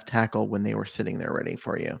elite left tackle when they were sitting there ready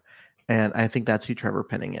for you. And I think that's who Trevor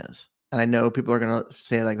Penning is. And I know people are going to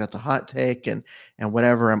say like that's a hot take and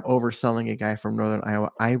whatever. I'm overselling a guy from Northern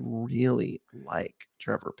Iowa. I really like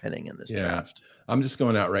Trevor Penning in this draft. I'm just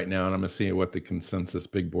going out right now, and I'm going to see what the consensus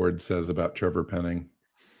big board says about Trevor Penning.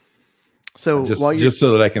 So just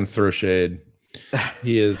so that I can throw shade,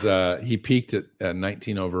 he peaked at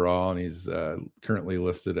 19 overall, and he's currently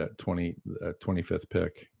listed at 25th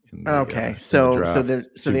pick Okay, in the so draft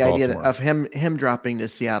to the idea Baltimore. of him dropping to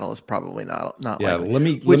Seattle is probably not Yeah,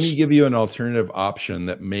 likely. let me give you an alternative option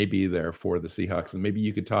that may be there for the Seahawks, and maybe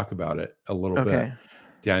you could talk about it a little bit.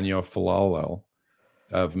 Daniel Falalo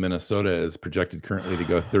of Minnesota is projected currently to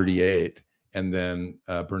go 38, and then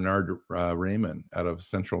Bernard Raymond out of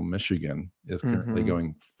Central Michigan is currently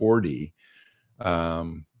going 40.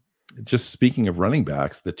 Just speaking of running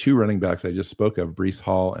backs, the two running backs I just spoke of, Breece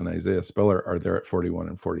Hall and Isaiah Spiller, are there at 41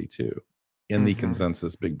 and 42 in the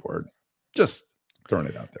consensus big board. Just throwing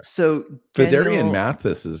it out there. So Darian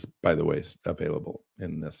Mathis is, by the way, available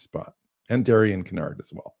in this spot, and Darian Kennard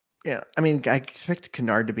as well. Yeah, I mean, I expect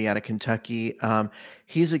Kennard to be out of Kentucky.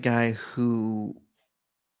 He's a guy who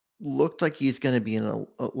looked like he's going to be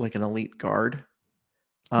like an elite guard.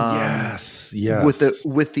 Yes.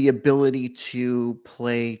 With the ability to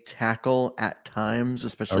play tackle at times,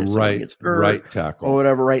 especially if right tackle or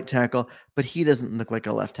whatever, right tackle. But he doesn't look like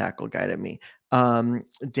a left tackle guy to me.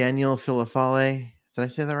 Daniel Filafale. Did I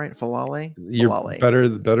say that right? Falale?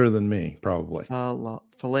 You're better than me, probably.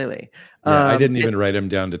 Falale. Yeah, I didn't even write him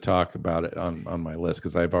down to talk about it on my list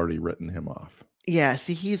because I've already written him off. Yeah,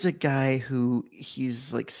 see, he's a guy who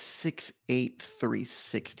he's like 6'8",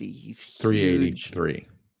 360. He's 383.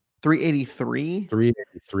 383?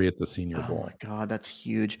 383 at the Senior Bowl. Oh my God, that's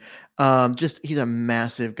huge. He's a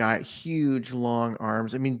massive guy, huge, long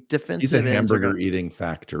arms. I mean, defensive. He's a hamburger eating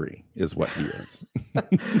factory, is what he is.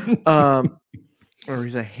 Or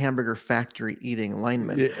he's a hamburger factory eating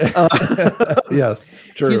lineman. Yes,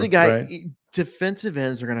 true. He's a guy. Right? Defensive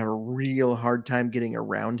ends are going to have a real hard time getting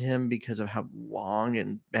around him because of how long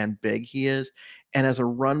and big he is. And as a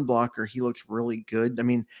run blocker, he looks really good. I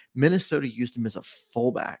mean, Minnesota used him as a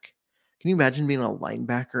fullback. Can you imagine being a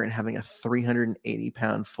linebacker and having a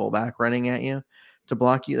 380-pound fullback running at you to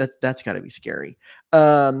block you? That's got to be scary.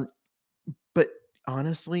 But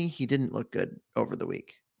honestly, he didn't look good over the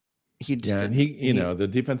week. The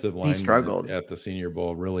defensive line struggled at the Senior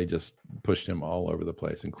Bowl really just pushed him all over the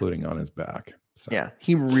place, including on his back. So. Yeah,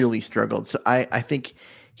 he really struggled. So I think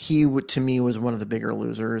he to me was one of the bigger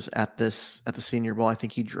losers at the Senior Bowl. I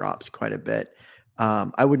think he drops quite a bit.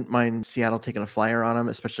 I wouldn't mind Seattle taking a flyer on him,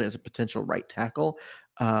 especially as a potential right tackle.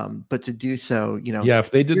 But to do so,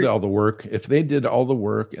 if they did all the work,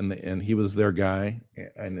 and he was their guy,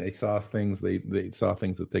 and they saw things, they saw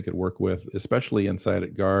things that they could work with, especially inside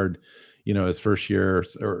at guard, his first year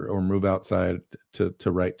or move outside to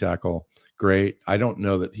right tackle. Great. I don't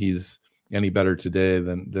know that he's any better today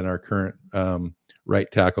than our current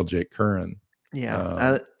right tackle, Jake Curran.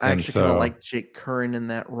 Yeah, I actually kind of like Jake Curran in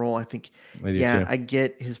that role. I think, I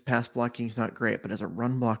get his pass blocking is not great, but as a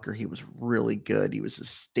run blocker, he was really good. He was a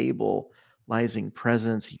stabilizing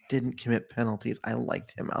presence. He didn't commit penalties. I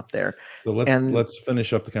liked him out there. So let's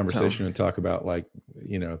finish up the conversation and talk about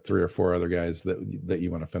 3 or 4 other guys that you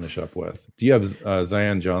want to finish up with. Do you have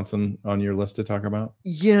Zion Johnson on your list to talk about?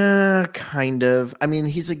 Yeah, kind of. I mean,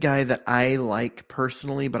 he's a guy that I like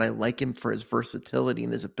personally, but I like him for his versatility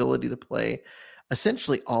and his ability to play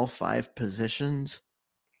essentially all 5 positions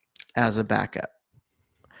as a backup.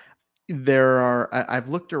 I've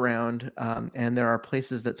looked around and there are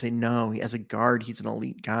places that say, no, as a guard, he's an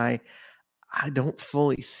elite guy. I don't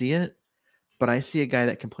fully see it, but I see a guy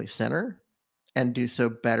that can play center and do so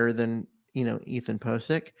better than, Ethan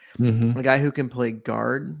Posick, a guy who can play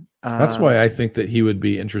guard. That's why I think that he would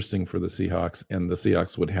be interesting for the Seahawks, and the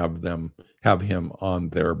Seahawks would have him on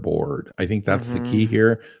their board. I think that's the key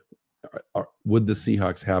here. Would the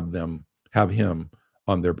Seahawks have him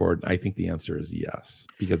on their board? I think the answer is yes,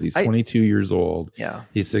 because he's 22 years old. Yeah.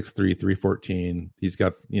 He's 6'3", 314. He's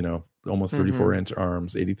got, almost 34-inch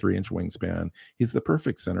arms, 83-inch wingspan. He's the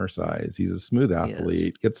perfect center size. He's a smooth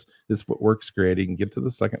athlete. Gets his footwork's great. He can get to the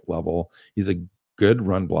second level. He's a good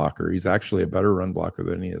run blocker. He's actually a better run blocker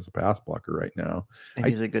than he is a pass blocker right now. And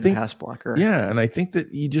he's a good pass blocker. Yeah, and I think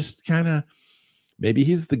that you just kind of maybe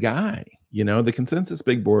he's the guy. The consensus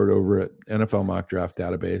big board over at NFL Mock Draft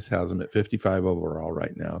Database has him at 55 overall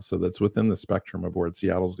right now. So that's within the spectrum of where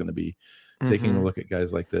Seattle's going to be taking a look at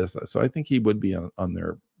guys like this. So I think he would be on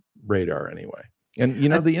their radar anyway. And,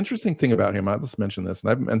 the interesting thing about him, I'll just mention this,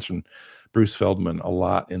 and I've mentioned Bruce Feldman a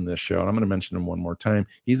lot in this show, and I'm going to mention him one more time.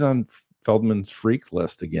 He's on Feldman's freak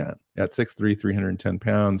list again at 6'3", 310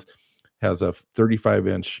 pounds, has a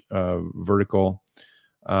 35-inch vertical,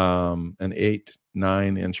 an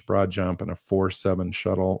 8-9-inch broad jump, and a 4.7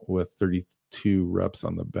 shuttle with 32 reps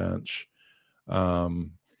on the bench.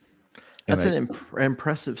 That's an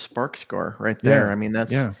impressive spark score right there. Yeah, I mean,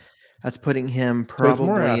 that's putting him probably so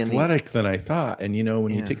more athletic than I thought. And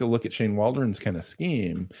when you take a look at Shane Waldron's kind of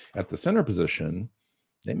scheme at the center position,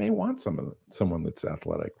 they may want someone that's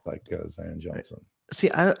athletic like Zion Johnson. See,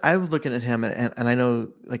 I was looking at him, and I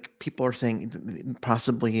know like people are saying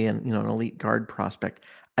possibly an elite guard prospect.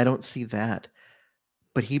 I don't see that,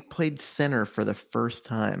 but he played center for the first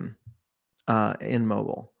time in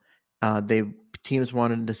Mobile. Teams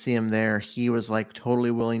wanted to see him there. He was like totally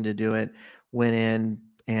willing to do it. Went in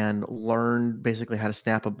and learned basically how to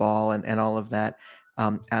snap a ball and all of that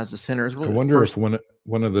as a center. Really I wonder if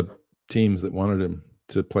one of the teams that wanted him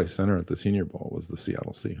to play center at the Senior Bowl was the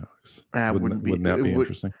Seattle Seahawks. Wouldn't that be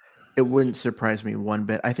interesting? It wouldn't surprise me one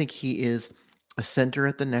bit. I think he is a center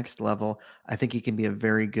at the next level. I think he can be a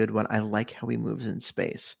very good one. I like how he moves in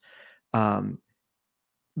space.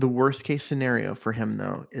 The worst case scenario for him,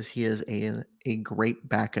 though, is he is a great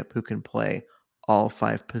backup who can play all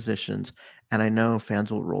 5 positions. And I know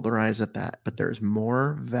fans will roll their eyes at that, but there's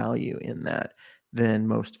more value in that than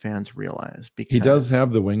most fans realize, because he does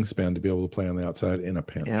have the wingspan to be able to play on the outside in a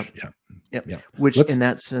pinch. Yep. Which in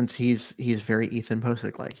that sense, he's very Ethan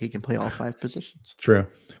Posick like. He can play all 5 positions. True.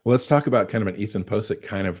 Well, let's talk about kind of an Ethan Posick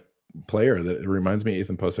kind of player that reminds me of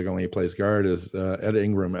Ethan Posick, only he plays guard, is Ed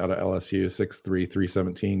Ingram out of LSU, 6'3",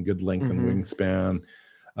 317, good length and wingspan,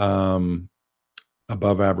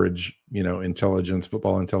 above average, intelligence,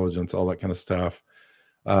 football intelligence, all that kind of stuff.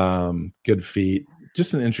 Good feet.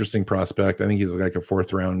 Just an interesting prospect. I think he's like a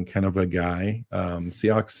 4th round kind of a guy.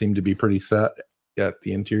 Seahawks seem to be pretty set at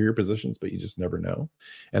the interior positions, but you just never know.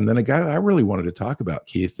 And then a guy that I really wanted to talk about,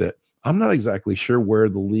 Keith, that I'm not exactly sure where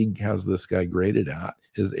the league has this guy graded at,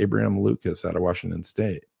 is Abraham Lucas out of Washington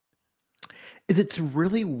State. It's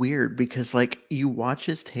really weird because like you watch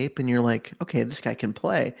his tape and you're like, okay, this guy can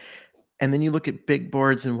play. And then you look at big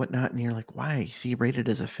boards and whatnot, and you're like, why is he rated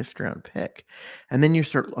as a 5th round pick? And then you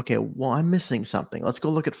start, okay, well, I'm missing something. Let's go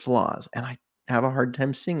look at flaws. And I have a hard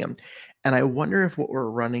time seeing them. And I wonder if what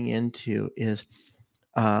we're running into is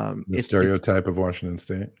the stereotype of Washington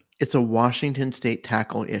State. It's a Washington State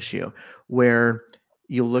tackle issue where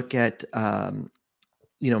you look at,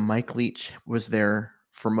 Mike Leach was there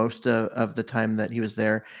for most of the time that he was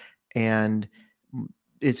there. And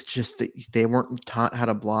it's just that they weren't taught how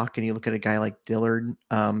to block. And you look at a guy like Dillard,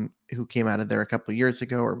 who came out of there a couple of years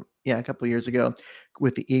ago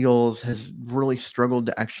with the Eagles, has really struggled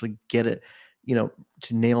to actually get it, to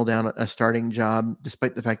nail down a starting job,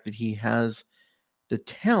 despite the fact that he has the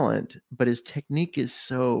talent, but his technique is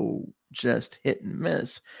so just hit and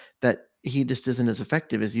miss that he just isn't as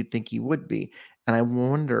effective as you'd think he would be. And I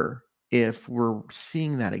wonder if we're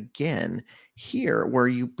seeing that again here, where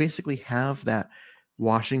you basically have that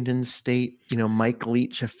Washington State, Mike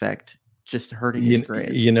Leach effect just hurting his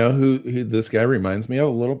grades. You know who this guy reminds me of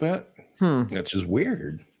a little bit? Which is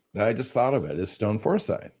weird. I just thought of it, is Stone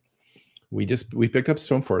Forsythe. We picked up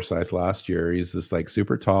Stone Forsythe last year. He's this like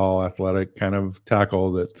super tall, athletic kind of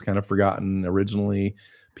tackle that's kind of forgotten. Originally,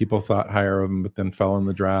 people thought higher of him, but then fell in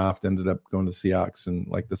the draft, ended up going to Seahawks in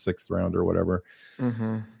like the 6th round or whatever.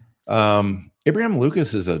 Abraham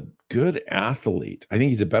Lucas is a good athlete. I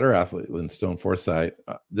think he's a better athlete than Stone Forsythe.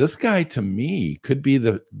 This guy, to me, could be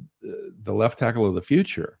the left tackle of the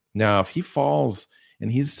future. Now, if he falls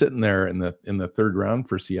and he's sitting there in the 3rd round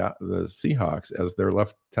for the Seahawks as their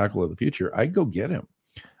left tackle of the future, I'd go get him,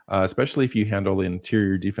 especially if you handle the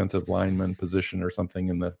interior defensive lineman position or something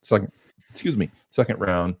in the second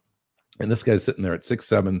round. And this guy's sitting there at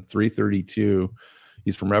 6'7", 332.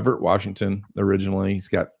 He's from Everett, Washington originally. He's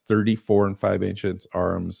got 34 5/8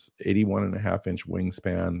 arms, 81.5-inch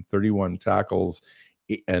wingspan, 31 tackles,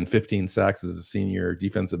 and 15 sacks as a senior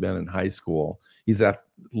defensive end in high school. He's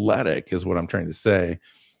athletic, is what I'm trying to say.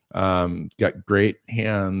 Got great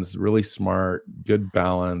hands, really smart, good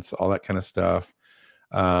balance, all that kind of stuff.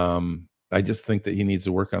 I just think that he needs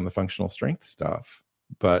to work on the functional strength stuff,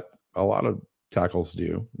 but a lot of tackles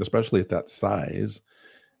do, especially at that size.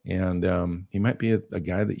 And he might be a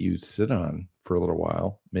guy that you sit on for a little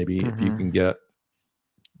while. Maybe if you can get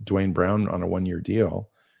Dwayne Brown on a 1-year deal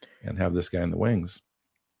and have this guy in the wings.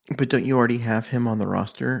 But don't you already have him on the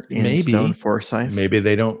roster in Stone Forsythe? Maybe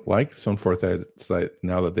they don't like Stone Forsythe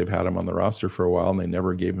now that they've had him on the roster for a while, and they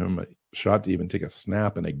never gave him a shot to even take a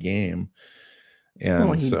snap in a game.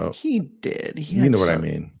 And he did. You know what I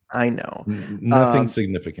mean? I know. Nothing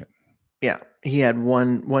significant. Yeah, he had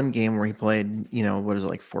one game where he played,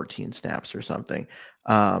 14 snaps or something.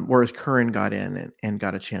 Whereas Curran got in and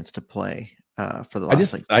got a chance to play for the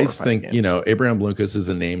last I just think games. Abraham Lucas is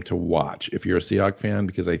a name to watch if you're a Seahawks fan,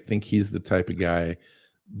 because I think he's the type of guy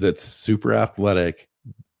that's super athletic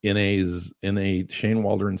in a Shane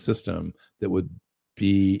Waldron system that would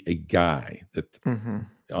be a guy that's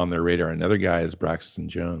on their radar. Another guy is Braxton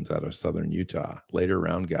Jones out of Southern Utah, later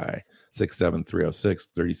round guy. 6'7", 306,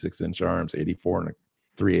 36-inch arms, 84 and a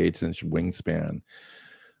 3/8-inch wingspan,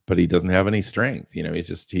 but he doesn't have any strength. He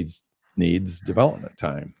needs development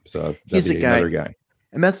time. So He's that'd be another guy.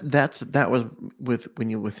 And that was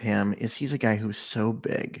with him is he's a guy who's so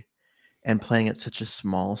big and playing at such a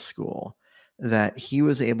small school that he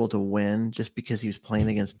was able to win just because he was playing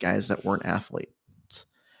against guys that weren't athletes.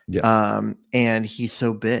 Yes. And he's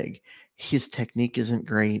so big. His technique isn't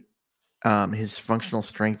great. His functional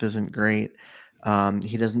strength isn't great.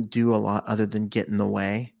 He doesn't do a lot other than get in the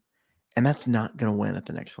way. And that's not going to win at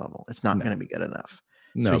the next level. It's not going to be good enough.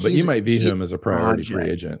 No, but you might view him as a priority free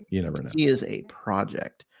agent. You never know. He is a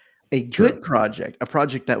project, a good project, a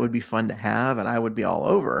project that would be fun to have, and I would be all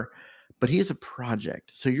over. But he is a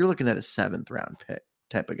project. So you're looking at a 7th round pick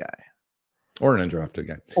type of guy. Or an undrafted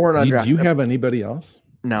guy. Or an undrafted. Do you have anybody else?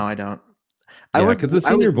 No, I don't. Yeah, because the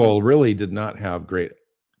Senior Bowl really did not have great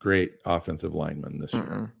offensive linemen this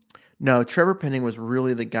year. No, Trevor Penning was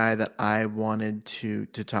really the guy that I wanted to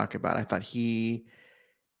talk about. I thought he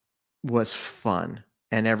was fun,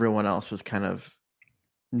 and everyone else was kind of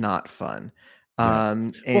not fun.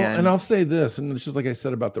 And I'll say this, and it's just like I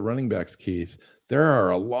said about the running backs, Keith. There are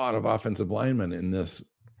a lot of offensive linemen in this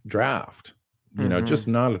draft. You know, just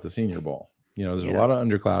not at the Senior Bowl. You know, there's a lot of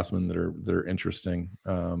underclassmen that are interesting.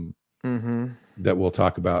 That we'll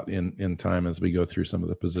talk about in time as we go through some of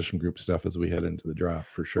the position group stuff as we head into the draft,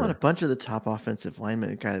 for sure. Well, a bunch of the top offensive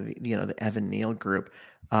linemen, kind of the Evan Neal group,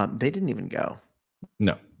 they didn't even go.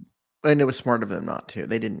 No, and it was smart of them not to.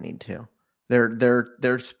 They didn't need to.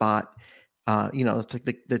 Their spot, it's like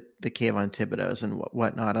the Kayvon Thibodeaux and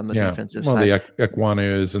whatnot on the defensive side. Well, the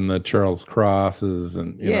Ekwanus and the Charles Crosses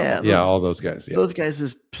and all those guys. Yeah. Those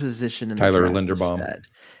guys' position in Tyler the Linderbaum.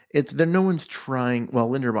 No one's trying. Well,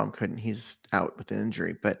 Linderbaum couldn't. He's out with an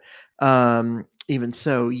injury. But even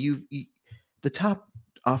so, the top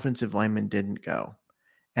offensive lineman didn't go,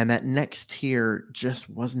 and that next tier just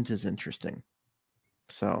wasn't as interesting.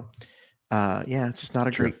 So, it's just not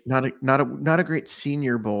a great, not a great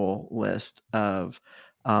Senior Bowl list of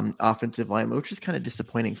offensive linemen, which is kind of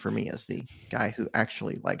disappointing for me as the guy who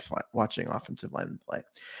actually likes watching offensive linemen play.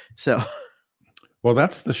 So, well,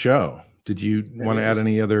 that's the show. Did you want to add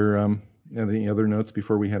any other notes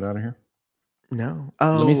before we head out of here? No.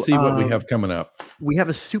 Let me see what we have coming up. We have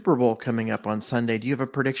a Super Bowl coming up on Sunday. Do you have a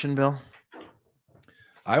prediction, Bill?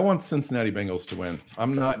 I want Cincinnati Bengals to win.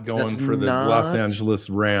 I'm not going for the Los Angeles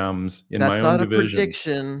Rams in my own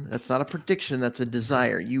division. That's not a prediction. That's a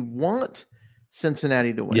desire. You want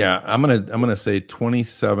Cincinnati to win. Yeah, I'm gonna say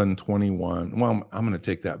 27-21. Well, I'm gonna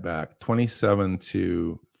take that back.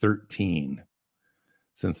 27-13.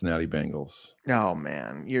 Cincinnati Bengals. Oh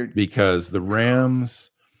man, because the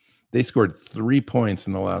Rams, they scored 3 points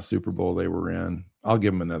in the last Super Bowl they were in. I'll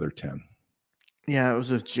give them another 10. Yeah, it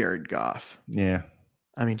was with Jared Goff. Yeah,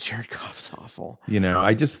 I mean Jared Goff's awful.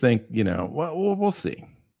 I just think we'll see.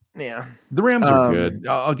 Yeah, the Rams are good.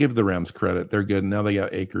 I'll give the Rams credit. They're good. Now they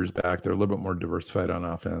got Akers back. They're a little bit more diversified on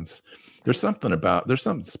offense. There's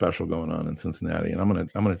something special going on in Cincinnati, and I'm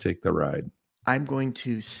gonna take the ride. I'm going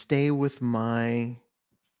to stay with my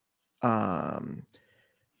thought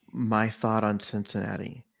on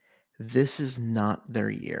Cincinnati. This is not their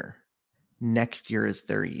year. Next year is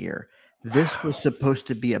their year. This was supposed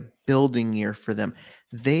to be a building year for them.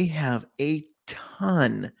 They have a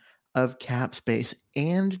ton of cap space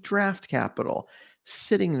and draft capital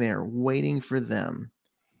sitting there waiting for them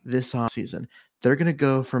this offseason. They're going to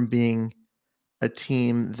go from being a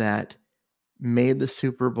team that made the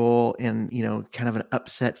Super Bowl in, kind of an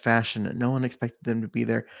upset fashion and no one expected them to be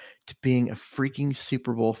there, to being a freaking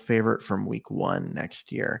Super Bowl favorite from week 1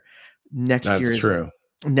 next year. That's true.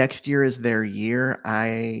 Next year is their year.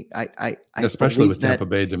 I especially with Tampa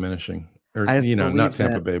Bay diminishing, or not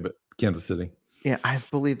Tampa Bay, but Kansas City. Yeah, I've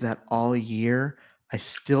believed that all year. I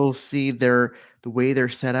still see the way they're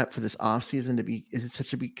set up for this offseason to be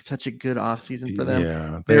such a good offseason for them.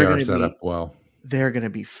 Yeah, they are set up well. They're going to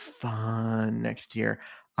be fun next year.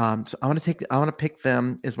 So I want to pick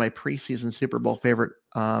them as my preseason Super Bowl favorite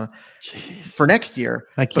for next year.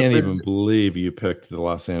 I can't even believe you picked the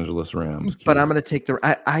Los Angeles Rams. But I'm going to take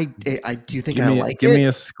I do think give me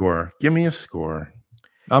a score. Give me a score.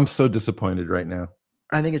 I'm so disappointed right now.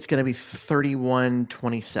 I think it's going to be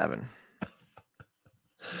 31-27.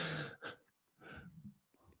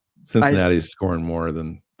 Cincinnati's scoring more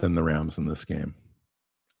than the Rams in this game.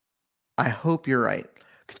 I hope you're right,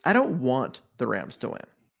 because I don't want the Rams to win.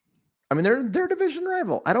 I mean, they're division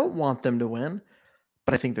rival. I don't want them to win,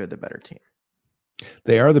 but I think they're the better team.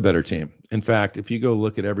 They are the better team. In fact, if you go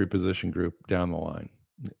look at every position group down the line,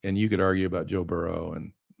 and you could argue about Joe Burrow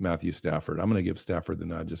and Matthew Stafford. I'm going to give Stafford the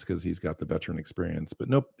nod just because he's got the veteran experience. But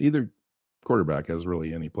nope, either quarterback has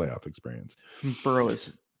really any playoff experience. Burrow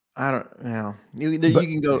is, I don't know. You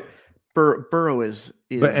can go. Burrow is.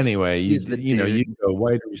 But anyway, you go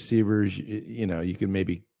wide receivers. You can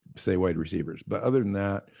maybe say wide receivers, but other than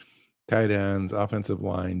that, tight ends, offensive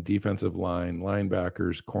line, defensive line,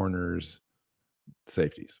 linebackers, corners,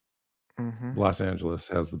 safeties. Mm-hmm. Los Angeles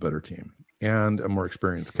has the better team and a more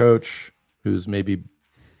experienced coach who's maybe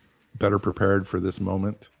better prepared for this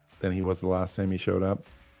moment than he was the last time he showed up.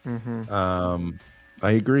 Mm-hmm.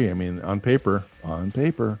 I agree. I mean, on paper,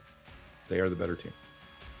 they are the better team.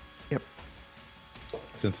 Yep.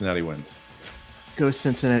 Cincinnati wins. Go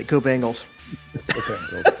Cincinnati. Go Bengals. Go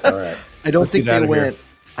Bengals. All right. I don't think they win.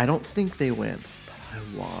 I don't think they win, but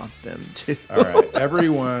I want them to. All right.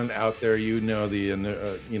 Everyone out there,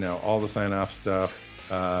 all the sign-off stuff,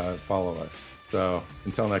 follow us. So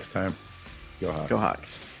until next time, go Hawks. Go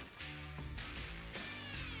Hawks.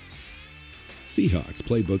 Seahawks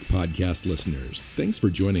Playbook Podcast listeners, thanks for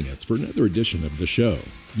joining us for another edition of the show.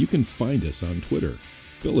 You can find us on Twitter.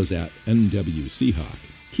 Bill is at NW Seahawk,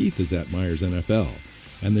 Keith is at Myers NFL,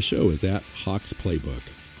 and the show is at Hawks Playbook.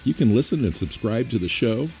 You can listen and subscribe to the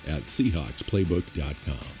show at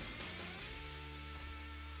SeahawksPlaybook.com.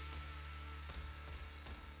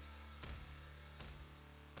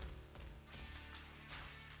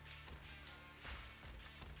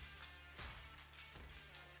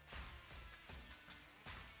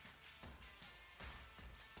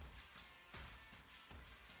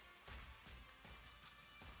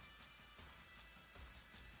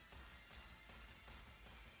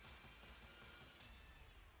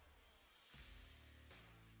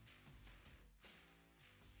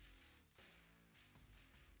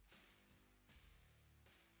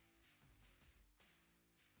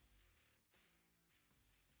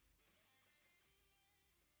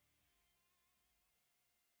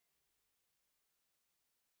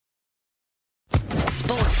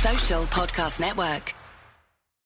 Sports Social Podcast Network.